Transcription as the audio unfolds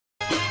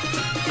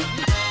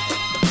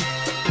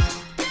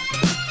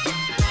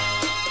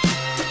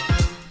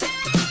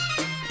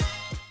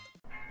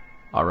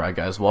Alright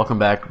guys, welcome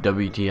back to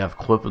WTF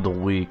Clip of the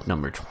Week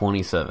number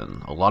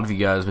 27. A lot of you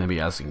guys may be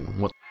asking,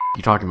 what are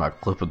you talking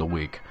about, Clip of the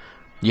Week?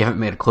 You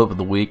haven't made a Clip of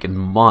the Week in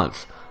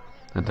months.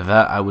 And to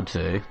that I would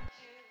say,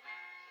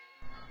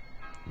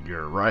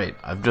 you're right.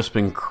 I've just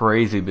been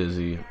crazy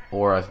busy,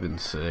 or I've been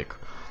sick,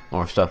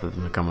 or stuff has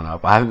been coming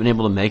up. I haven't been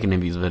able to make any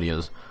of these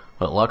videos,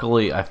 but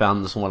luckily I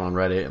found this one on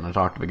Reddit and I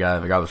talked to the guy.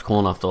 The guy was cool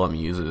enough to let me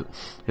use it.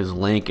 His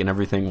link and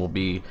everything will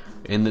be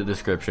in the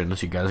description,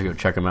 so you guys go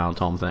check him out and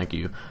tell him thank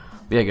you.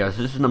 But yeah guys,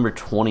 this is number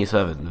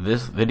 27.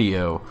 This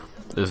video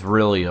is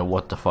really a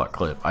what the fuck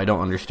clip. I don't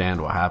understand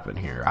what happened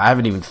here. I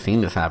haven't even seen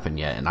this happen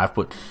yet, and I've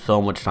put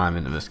so much time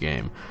into this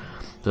game.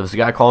 So this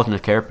guy calls in his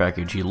care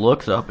package, he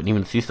looks up and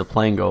even sees the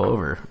plane go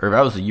over. Or if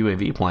that was a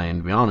UAV plane,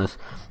 to be honest,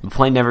 the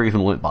plane never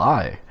even went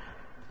by.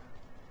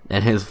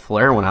 And his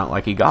flare went out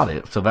like he got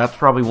it. So that's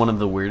probably one of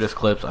the weirdest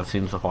clips I've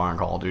seen so far in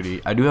Call of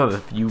Duty. I do have a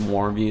few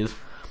more of these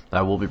that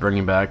I will be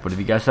bringing back, but if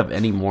you guys have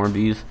any more of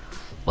these,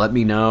 let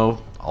me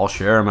know. I'll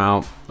share them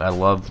out. I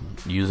love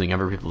using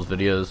other people's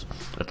videos.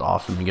 It's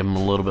awesome to give them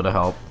a little bit of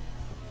help.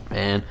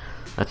 And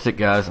that's it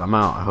guys, I'm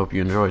out. I hope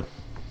you enjoyed.